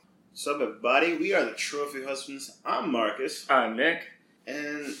What's up, everybody? We are the Trophy Husbands. I'm Marcus. I'm Nick.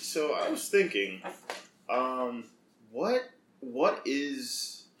 And so I was thinking, what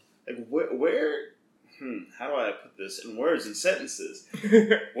is, like, where how do I put this in words and sentences?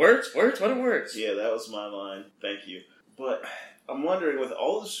 Words? What are words? Yeah, that was my line. Thank you. But I'm wondering, with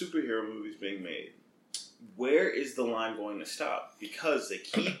all the superhero movies being made, where is the line going to stop? Because they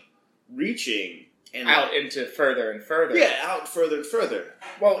keep reaching and out into further and further. Yeah, out further and further.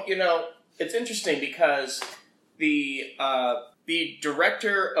 Well, it's interesting because the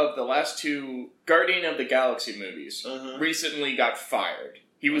director of the last two Guardian of the Galaxy movies recently got fired.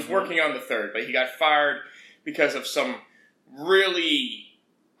 He was working on the third, but he got fired because of some really,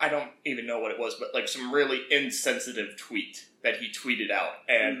 I don't even know what it was, but like some really insensitive tweet that he tweeted out.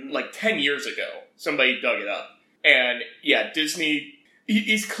 And like 10 years ago, somebody dug it up. And yeah, Disney,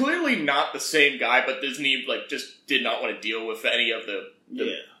 he's clearly not the same guy, but Disney like just did not want to deal with any of the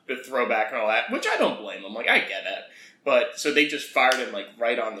throwback and all that, which I don't blame them. Like, I get that. But, so they just fired him like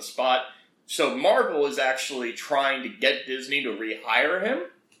right on the spot. So Marvel is actually trying to get Disney to rehire him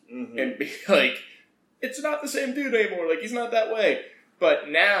and be like, it's not the same dude anymore. Like, he's not that way. But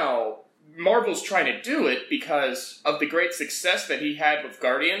now Marvel's trying to do it because of the great success that he had with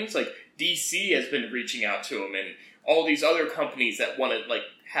Guardians. Like, DC has been reaching out to him and all these other companies that want to like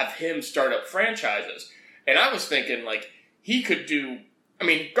have him start up franchises. And I was thinking like he could do,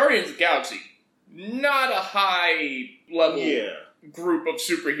 Guardians of the Galaxy, not a high level group of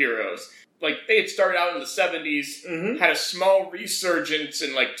superheroes. Like, they had started out in the 70s, had a small resurgence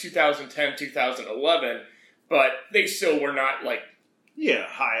in, like, 2010, 2011, but they still were not, like,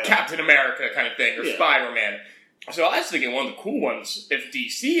 high up. Captain America kind of thing, or Spider-Man. So I was thinking one of the cool ones, if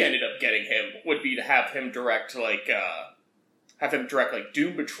DC ended up getting him, would be to have him direct, like,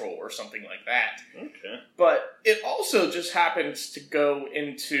 Doom Patrol or something like that. Okay. But it also just happens to go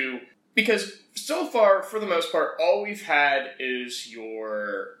into, because so far, for the most part, all we've had is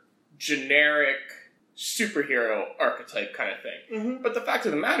your generic superhero archetype kind of thing. But the fact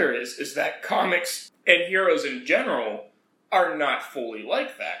of the matter is that comics and heroes in general are not fully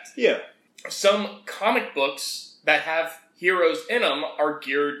like that. Yeah. Some comic books that have heroes in them are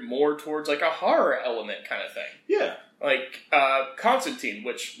geared more towards like a horror element kind of thing. Yeah. Like Constantine,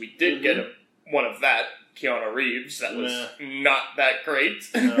 which we did get one of that, Keanu Reeves, that was not that great.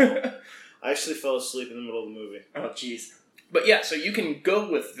 No. I actually fell asleep in the middle of the movie. Oh, jeez. But yeah, so you can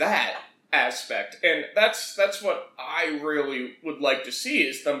go with that aspect, and that's what I really would like to see,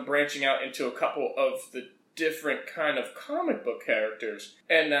 is them branching out into a couple of the different kind of comic book characters.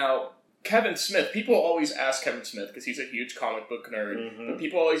 And now, Kevin Smith, people always ask Kevin Smith, because he's a huge comic book nerd, but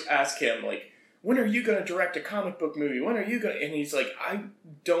people always ask him, like, when are you going to direct a comic book movie? When are you going to... And he's like, I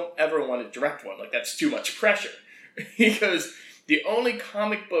don't ever want to direct one. Like, that's too much pressure. Because the only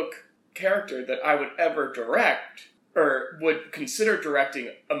comic book character that I would ever direct, or would consider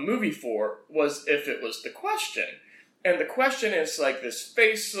directing a movie for, was if it was The Question. And The Question is like this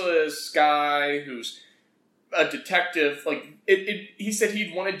faceless guy who's a detective. Like, he said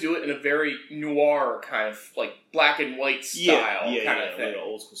he'd want to do it in a very noir kind of, like, black and white style kind of thing. Like an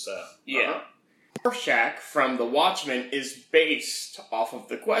old school style. Yeah. Rorschach from The Watchmen is based off of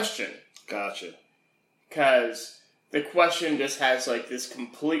The Question. Gotcha. Because The Question just has, like, this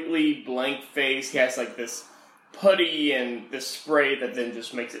completely blank face. He has, like, this putty and this spray that then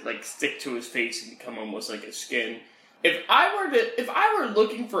just makes it, like, stick to his face and become almost like a skin. If I were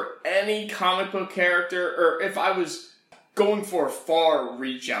looking for any comic book character, or if I was going for a far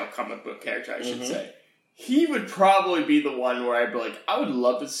reach-out comic book character, I should say, he would probably be the one where I'd be like, I would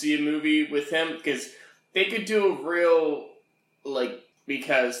love to see a movie with him, because they could do a real, like,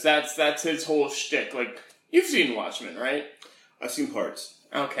 because that's his whole shtick. Like, you've seen Watchmen, right? I've seen parts.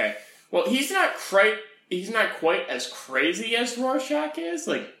 Okay. Well, he's not quite as crazy as Rorschach is.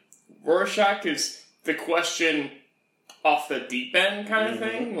 Like, Rorschach is The Question off the deep end kind of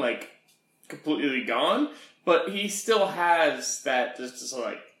thing, like, completely gone. But he still has that, just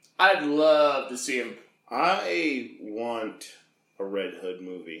like, I'd love to see him. I want a Red Hood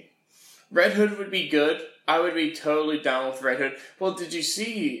movie. Red Hood would be good. I would be totally down with Red Hood. Well, did you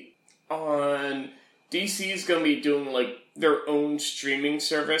see on DC's going to be doing, like, their own streaming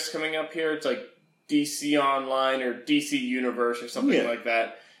service coming up here? It's like DC Online or DC Universe or something like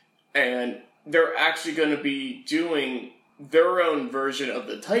that. And they're actually going to be doing their own version of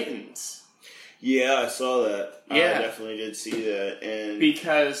the Titans. Yeah, I saw that. Yeah. I definitely did see that. And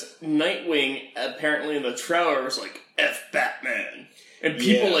because Nightwing, apparently in the trailer, was like, F Batman. And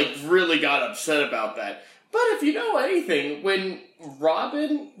people, like, really got upset about that. But if you know anything, when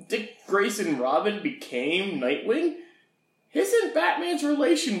Dick Grayson Robin became Nightwing, his and Batman's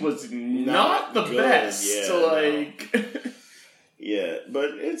relation was not the good. best. Yeah, so, like... No. Yeah,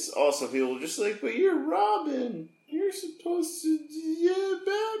 but it's also people just like, but you're Robin. You're supposed to... Yeah,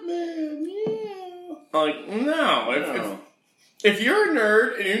 Batman. Yeah. Like, no. If you're a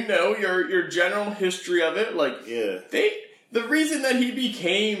nerd and you know your general history of it, like... Yeah. The reason that he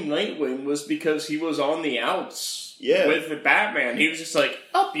became Nightwing was because he was on the outs with the Batman. He was just like,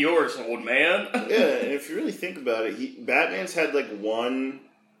 up yours, old man. Yeah, and if you really think about it, Batman's had one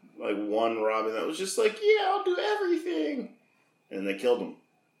Robin that was just like, yeah, I'll do everything. And they killed him.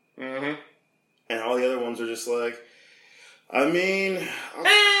 Mm-hmm. And all the other ones are just like, I mean,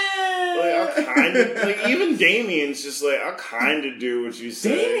 I'll kind of, like, even Damian's just like, I'll kind of do what you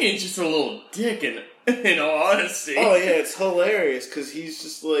say. Damian's just a little dick in all honesty. Oh, yeah, it's hilarious, because he's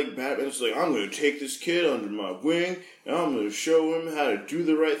just like, Batman's like, I'm going to take this kid under my wing, and I'm going to show him how to do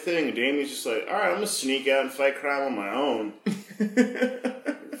the right thing. And Damian's just like, alright, I'm going to sneak out and fight crime on my own.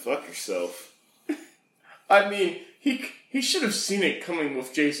 Fuck yourself. I mean, he should have seen it coming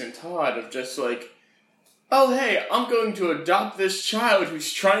with Jason Todd of just like, oh hey, I'm going to adopt this child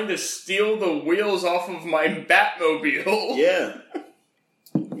who's trying to steal the wheels off of my Batmobile. Yeah.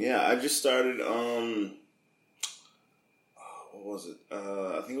 Yeah, I just started, what was it?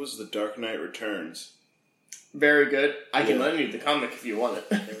 I think it was The Dark Knight Returns. Very good. I can lend you the comic if you want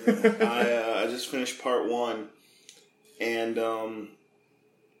it. I just finished part 1, and,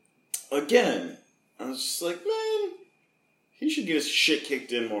 again, I was just like, man, he should get his shit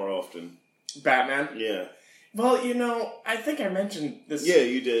kicked in more often. Batman? Yeah. Well, I think I mentioned this. Yeah,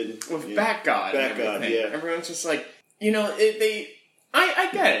 you did. With Batgod. Batgod, yeah. Everyone's just like, I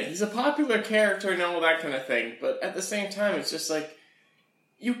get it. He's a popular character and all that kind of thing, but at the same time, it's just like,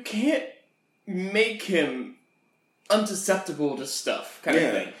 you can't make him unsusceptible to stuff kind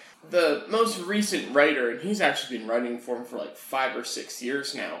of thing. The most recent writer, and he's actually been writing for him for like 5 or 6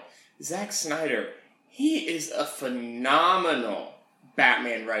 years now, Zack Snyder, he is a phenomenal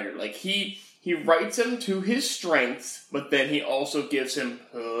Batman writer. Like, he writes him to his strengths, but then he also gives him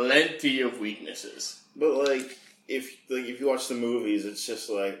plenty of weaknesses. But, if you watch the movies, it's just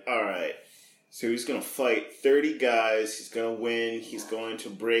like, alright, so he's going to fight 30 guys, he's going to win, he's going to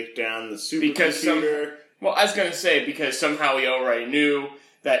break down the supercomputer. Well, I was going to say, because somehow he already knew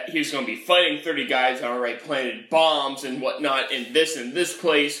that he was going to be fighting 30 guys and already planted bombs and whatnot in this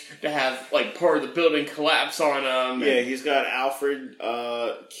place to have, part of the building collapse on him. Yeah, he's got Alfred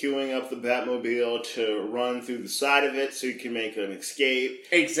queuing up the Batmobile to run through the side of it so he can make an escape.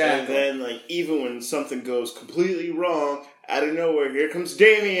 Exactly. And then, even when something goes completely wrong, out of nowhere, here comes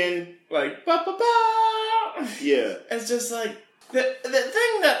Damian. Ba-ba-ba! Yeah. It's just the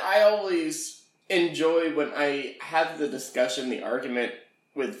thing that I always enjoy when I have the discussion, the argument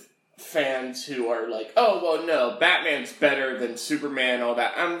with fans who are like, oh, well, no, Batman's better than Superman, all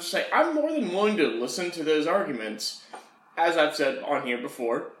that. I'm just like, I'm more than willing to listen to those arguments. As I've said on here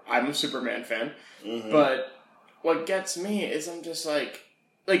before, I'm a Superman fan. Mm-hmm. But what gets me is I'm just like,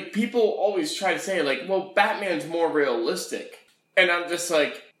 people always try to say, well, Batman's more realistic. And I'm just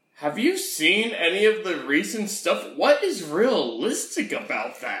like, have you seen any of the recent stuff? What is realistic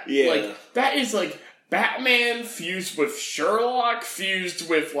about that? Yeah. That is Batman fused with Sherlock, fused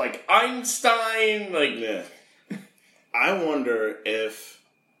with, Einstein, Yeah. I wonder if,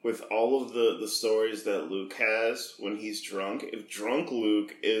 with all of the stories that Luke has when he's drunk, if drunk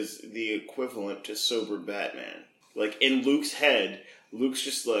Luke is the equivalent to sober Batman. In Luke's head, Luke's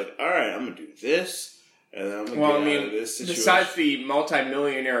just like, alright, I'm gonna do this, and then I'm gonna get out of this situation. Besides the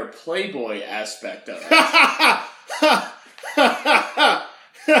multi-millionaire playboy aspect of it.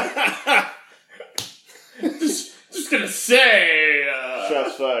 Just gonna say...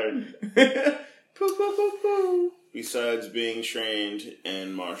 Shots fired. Poo, poo, poo, poo. Besides being trained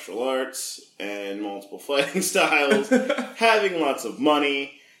in martial arts and multiple fighting styles, having lots of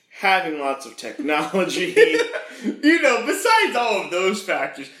money, having lots of technology. Besides all of those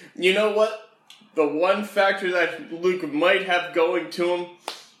factors, you know what? The one factor that Luke might have going to him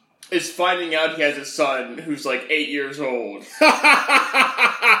is finding out he has a son who's 8 years old.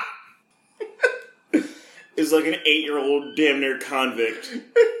 Is an 8-year-old damn near convict.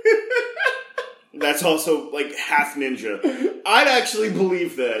 That's also half ninja. I'd actually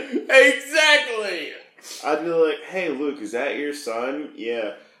believe that. Exactly! I'd be like, hey Luke, is that your son?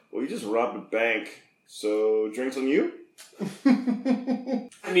 Yeah. Well, you just robbed a bank, so drinks on you?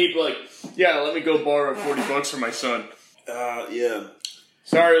 And he'd be yeah, let me go borrow $40 from my son. Yeah.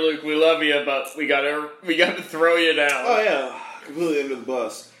 Sorry, Luke, we love you, but we gotta throw you down. Oh yeah, completely under the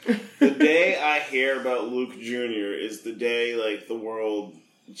bus. The day I hear about Luke Jr. is the day the world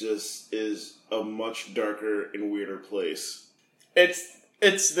just is a much darker and weirder place.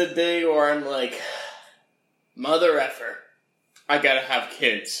 It's the day where I'm like, mother effer, I gotta have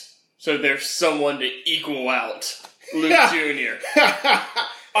kids. So there's someone to equal out Luke Jr.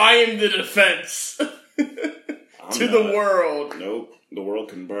 I am the defense to the world. Nope, the world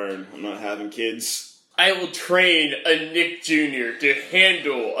can burn. I'm not having kids. I will train a Nick Jr. to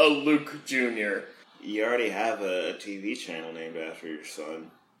handle a Luke Jr. You already have a TV channel named after your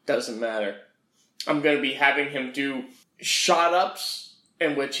son. Doesn't matter. I'm going to be having him do shot-ups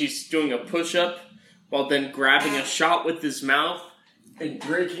in which he's doing a push-up while then grabbing a shot with his mouth and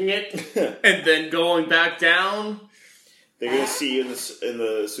drinking it and then going back down. They're going to see you in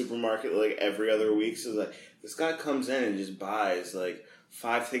the supermarket like every other week. So like, this guy comes in and just buys like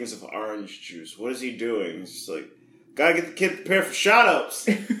 5 things of orange juice. What is he doing? He's just like, gotta get the kid prepared for shot-ups.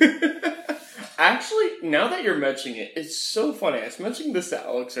 Actually, now that you're mentioning it, it's so funny. I was mentioning this to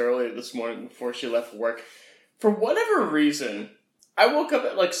Alex earlier this morning before she left work. For whatever reason, I woke up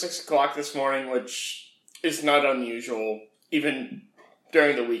at like 6 o'clock this morning, which is not unusual. Even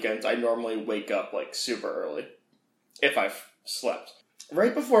during the weekends, I normally wake up like super early if I've slept.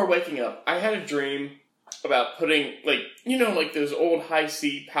 Right before waking up, I had a dream about putting, like, you know, like those old high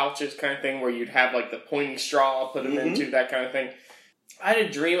C pouches kind of thing where you'd have like the pointy straw, put them into, that kind of thing. I had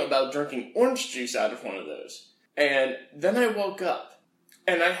a dream about drinking orange juice out of one of those. And then I woke up,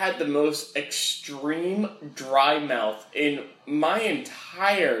 and I had the most extreme dry mouth in my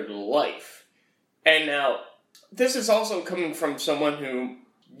entire life. And now, this is also coming from someone who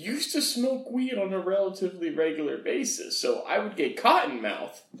used to smoke weed on a relatively regular basis, so I would get cotton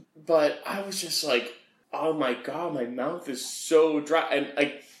mouth. But I was just like, oh my god, my mouth is so dry. And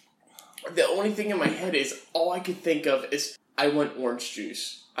like, the only thing in my head is, all I could think of is, I want orange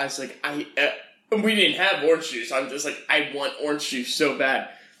juice. I was like, we didn't have orange juice. I'm just like, I want orange juice so bad.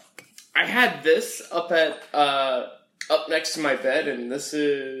 I had this up next to my bed, and this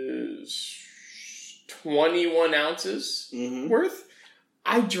is 21 ounces worth.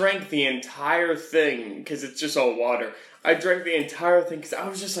 I drank the entire thing, because it's just all water. I drank the entire thing, because I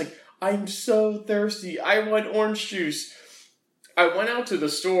was just like, I'm so thirsty. I want orange juice. I went out to the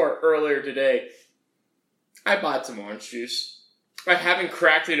store earlier today. I bought some orange juice. I haven't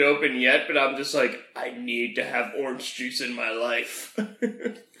cracked it open yet, but I'm just like, I need to have orange juice in my life.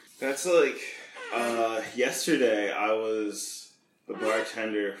 That's like, yesterday I was the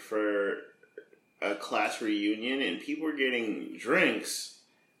bartender for a class reunion, and people were getting drinks.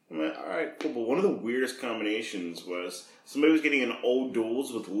 I'm like, alright, cool, but one of the weirdest combinations was somebody was getting an Old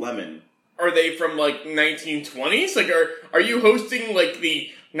Duels with lemon. Are they from, like, 1920s? Like, are you hosting, like,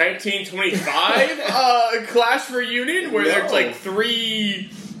 the 1925 class reunion where there's, like, three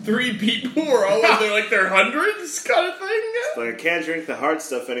people who are all in their, like, their hundreds kind of thing? It's like, I can't drink the hard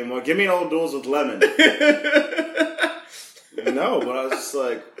stuff anymore. Give me an Old Duels with lemon. No, but I was just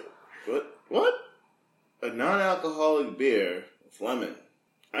like, what? A non-alcoholic beer with lemon.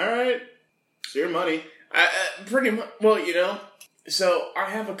 Alright. It's your money. Pretty much. Well, you know, so I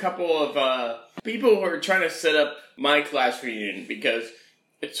have a couple of people who are trying to set up my class reunion because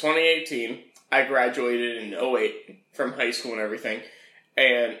it's 2018. I graduated in 2008 from high school and everything.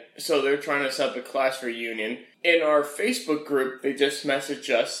 And so they're trying to set up a class reunion. In our Facebook group, they just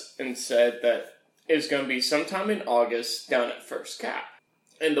messaged us and said that it's going to be sometime in August down at First Cap.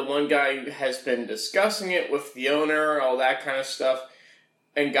 And the one guy has been discussing it with the owner, all that kind of stuff,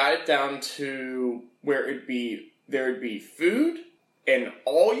 and got it down to where there would be food and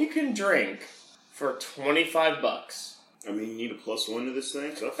all you can drink for $25. I mean, you need a +1 to this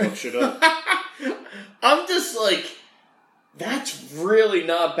thing, so I'll fuck shit up. I'm just like, that's really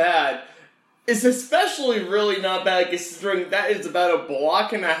not bad. It's especially really not bad considering that is about a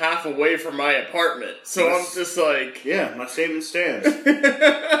block and a half away from my apartment. So I'm just like... Yeah, my statement stands.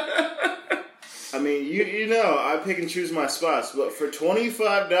 I mean, you know, I pick and choose my spots, but for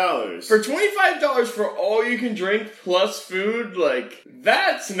 $25... For $25 for all you can drink plus food, like,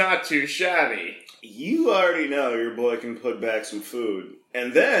 that's not too shabby. You already know your boy can put back some food.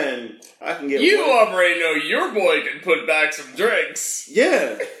 And then, I can get... You already know your boy can put back some drinks.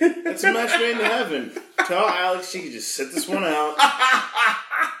 Yeah, that's a match made in heaven. Tell Alex she can just sit this one out.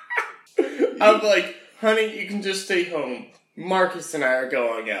 I'm like, honey, you can just stay home. Marcus and I are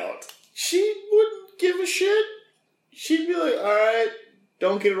going out. She wouldn't give a shit. She'd be like, alright,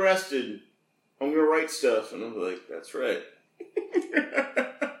 don't get arrested. I'm gonna write stuff. And I'm like, that's right.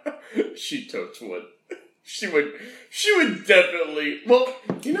 She totes would. She would definitely... Well,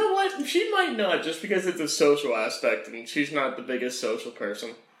 you know what? She might not, just because it's a social aspect, and she's not the biggest social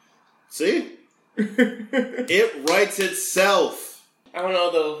person. See? It writes itself. I don't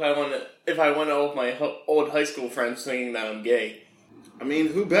know though if I want to old my old high school friends thinking that I'm gay. I mean,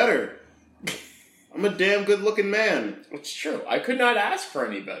 who better? I'm a damn good looking man. It's true. I could not ask for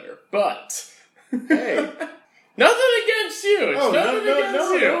any better, but hey, nothing against you. It's nothing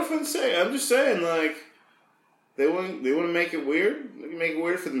against you. No offense. I'm just saying, like, they want to make it weird. They can make it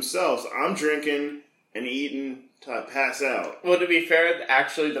weird for themselves. I'm drinking and eating till I pass out. Well, to be fair,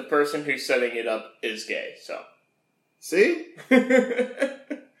 actually, the person who's setting it up is gay. So, see.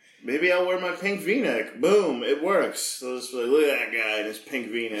 Maybe I'll wear my pink V-neck. Boom, it works. So just like, look at that guy in his pink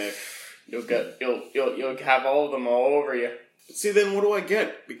V-neck. You'll have all of them all over you. See, then what do I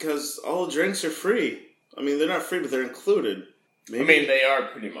get? Because all the drinks are free. I mean, they're not free, but they're included. Maybe. I mean, they are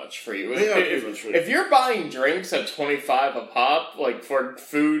pretty much free. They are pretty much free. If you're buying drinks at $25 a pop, like for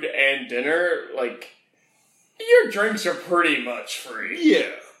food and dinner, like your drinks are pretty much free. Yeah.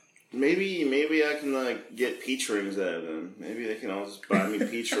 Maybe I can like get peach rings out of them. Maybe they can all just buy me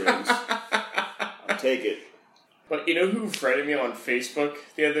peach rings. I'll take it. But you know who friended me on Facebook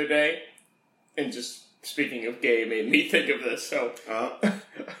the other day? And just speaking of gay, made me think of this. So I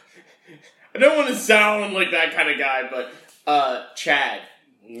don't want to sound like that kind of guy, but Chad.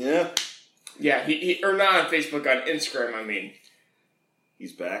 Yeah. Yeah, he or not on Facebook, on Instagram. I mean,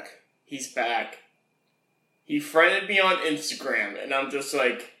 he's back. He's back. He friended me on Instagram, and I'm just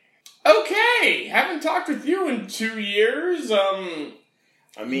like, okay, haven't talked with you in 2 years. I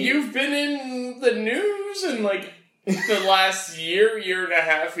mean, you've been in the news in like the last year and a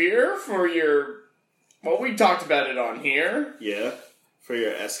half here for your. Well, we talked about it on here. Yeah, for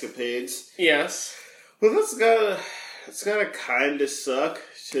your escapades. Yes. Well, that's gotta kind of suck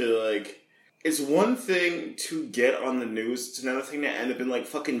to like. It's one thing to get on the news. It's another thing to end up in like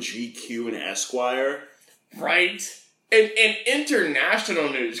fucking GQ and Esquire. Right. And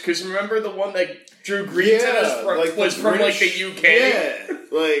international news, because remember the one that Drew Green did us was from like the UK? Yeah,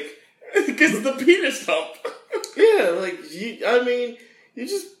 like because the penis pump. Yeah, like you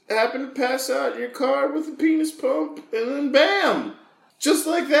just happen to pass out in your car with a penis pump, and then bam, just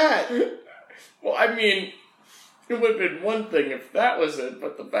like that. Well, I mean, it would have been one thing if that was it,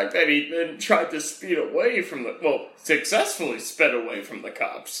 but the fact that he then tried to speed away from successfully sped away from the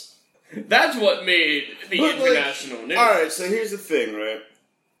cops. That's what made the international news. Alright, so here's the thing, right?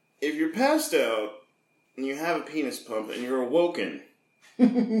 If you're passed out, and you have a penis pump, and you're awoken,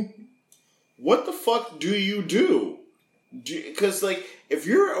 what the fuck do you do? Because, like, if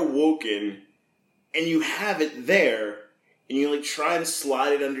you're awoken, and you have it there, and you, like, try and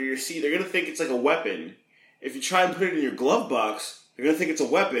slide it under your seat, they're gonna think it's like a weapon. If you try and put it in your glove box, they're gonna think it's a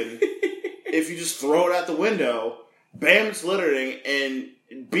weapon. If you just throw it out the window, bam, it's littering, and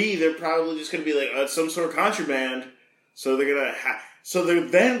B, they're probably just going to be like, it's some sort of contraband. So they're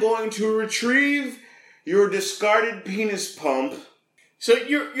then going to retrieve your discarded penis pump. So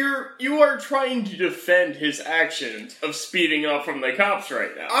you are trying to defend his actions of speeding off from the cops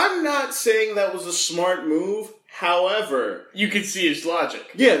right now. I'm not saying that was a smart move. However, you can see his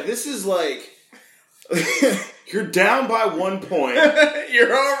logic. Yeah, this is like you're down by 1 point.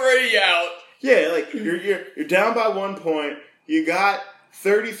 You're already out. Yeah, like you're down by 1 point. You got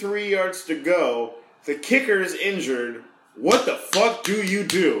 33 yards to go. The kicker is injured. What the fuck do you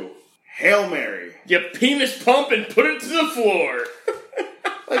do? Hail Mary. You penis pump and put it to the floor.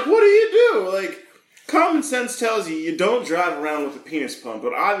 Like, what do you do? Like, common sense tells you don't drive around with a penis pump,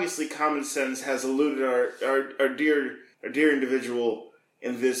 but obviously common sense has eluded our dear individual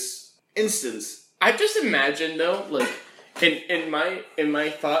in this instance. I just imagine though, like in my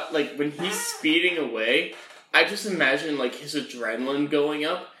thought, like when he's speeding away, I just imagine, like, his adrenaline going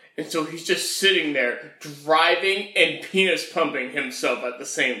up, and so he's just sitting there, driving and penis pumping himself at the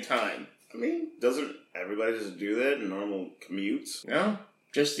same time. I mean, doesn't everybody just do that in normal commutes? No,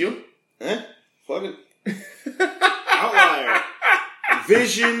 just you. Fuck it. Outlier.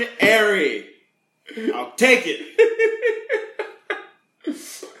 Visionary. I'll take it.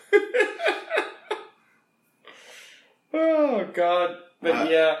 Oh, God. But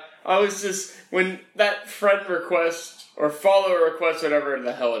yeah, I was just, when that friend request, or follower request, whatever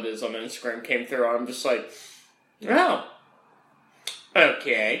the hell it is on Instagram came through, I'm just like, oh,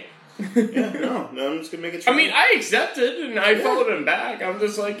 okay. Yeah, no, I'm just gonna make it true. I mean, I accepted, and I followed him back. I'm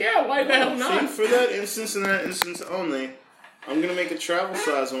just like, yeah, why the hell not? See, for that instance and that instance only, I'm gonna make a travel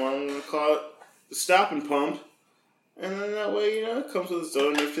size one. I'm gonna call it the Stop and Pump. And then that way, it comes with its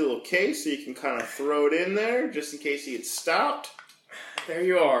own nifty little case, so you can kind of throw it in there, just in case you get stopped. There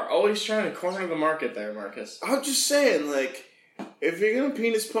you are. Always trying to corner the market there, Marcus. I'm just saying, like, if you're going to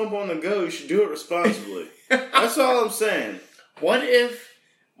penis pump on the go, you should do it responsibly. That's all I'm saying. What if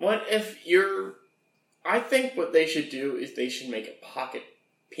you're I think what they should do is they should make a pocket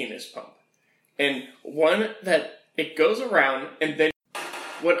penis pump. And one that it goes around, and then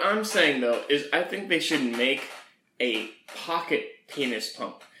what I'm saying though is I think they should make a pocket penis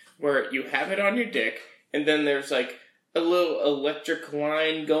pump where you have it on your dick, and then there's like a little electric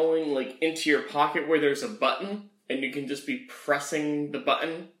line going like into your pocket where there's a button, and you can just be pressing the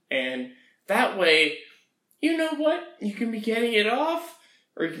button, and that way, you know what? You can be getting it off,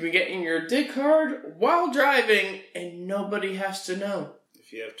 or you can be getting your dick hard while driving, and nobody has to know.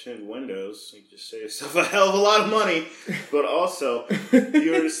 If you have tinted windows, you just save yourself a hell of a lot of money. But also,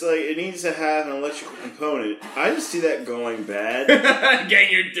 you're just like, it needs to have an electrical component. I just see that going bad.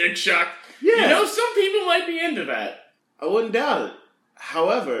 Getting your dick shocked. Yeah. You know, some people might be into that. I wouldn't doubt it.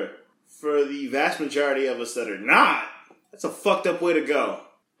 However, for the vast majority of us that are not, that's a fucked up way to go.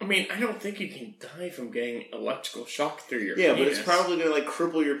 I mean, I don't think you can die from getting electrical shock through your penis. penis. Yeah, but it's probably going to, like,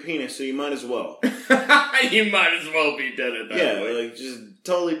 cripple your penis, so you might as well. You might as well be dead at that point. Yeah, like, just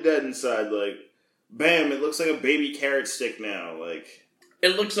totally dead inside. Like, bam, it looks like a baby carrot stick now. Like,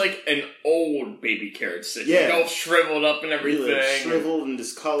 it looks like an old baby carrot stick. Yeah. Like all shriveled up and everything. Like, shriveled and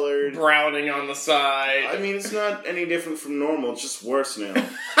discolored. Browning on the side. I mean, it's not any different from normal. It's just worse now.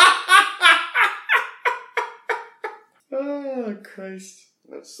 Oh, Christ.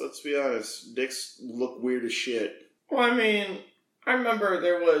 Let's be honest. Dicks look weird as shit. Well, I mean, I remember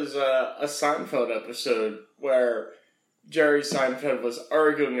there was a Seinfeld episode where Jerry Seinfeld was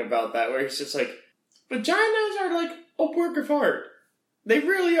arguing about that, where he's just like, vaginas are like a work of art. They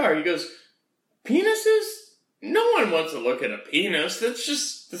really are. He goes, penises? No one wants to look at a penis. That's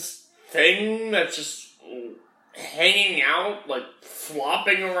just this thing that's just hanging out, like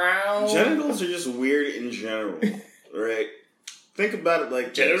flopping around. Genitals are just weird in general, right? Think about it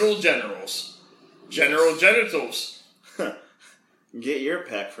like Genital generals. General genitals. Get your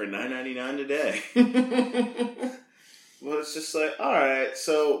pack for $9.99 today. Well, it's just like, alright,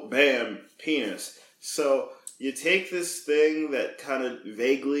 so, bam, penis. So, you take this thing that kind of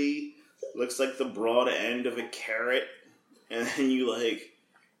vaguely looks like the broad end of a carrot, and then you, like,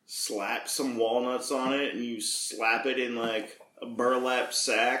 slap some walnuts on it, and you slap it in, like, a burlap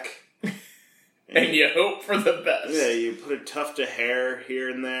sack. And you hope for the best. Yeah, you put a tuft of hair here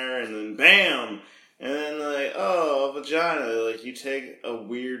and there, and then bam! And then, like, oh, a vagina. Like, you take a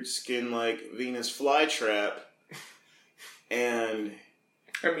weird skin like Venus flytrap, and...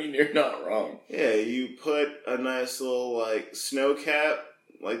 I mean, you're not wrong. Yeah, you put a nice little, like, snow cap,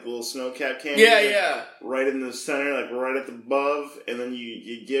 like little snow cap candy. Yeah. Right in the center, like, right at the above, and then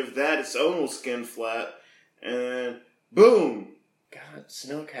you give that its own little skin flap, and then, boom! God,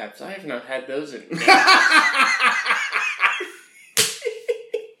 snow caps. I have not had those in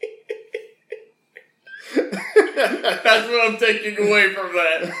That's what I'm taking away from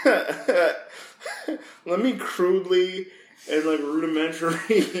that. Let me crudely and like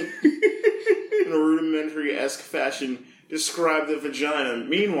rudimentary-esque fashion describe the vagina.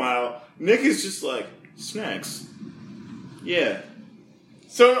 Meanwhile, Nick is just like, snacks. Yeah.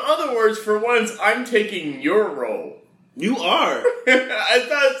 So in other words, for once, I'm taking your role. You are. I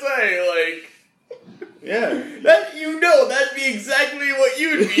thought to say, like... Yeah. That'd be exactly what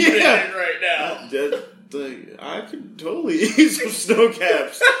you'd be thinking right now. I could totally use some snow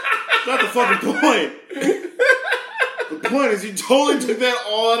caps. That's not the fucking point. The point is you totally took that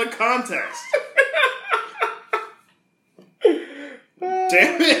all out of context.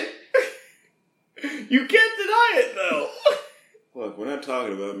 Damn it. You can't deny it, though. Look, we're not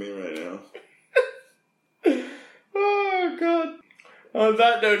talking about me right now. Oh, God. On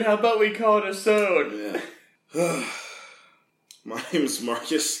that note, how about we call it a sode? Yeah. My name is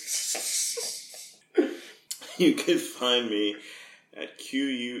Marcus. You can find me at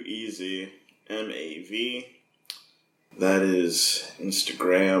QUEZMAV. That is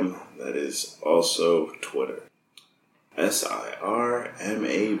Instagram. That is also Twitter.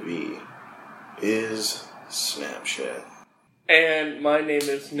 SIRMAV is Snapchat. And my name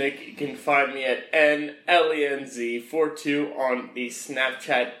is Nick. You can find me at NLENZ42 on the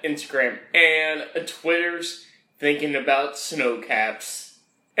Snapchat, Instagram, and Twitter's thinking about snow caps.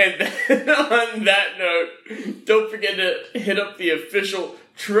 And then on that note, don't forget to hit up the official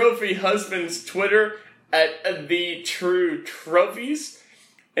Trophy Husbands Twitter at The True Trophies.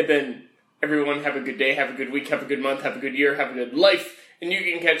 And then everyone have a good day, have a good week, have a good month, have a good year, have a good life. And you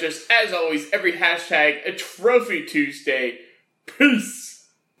can catch us, as always, every hashtag, a Trophy Tuesday. Peace!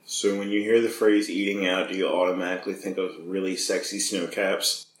 So when you hear the phrase eating out, do you automatically think of really sexy snow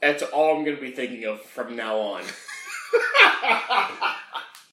caps? That's all I'm going to be thinking of from now on.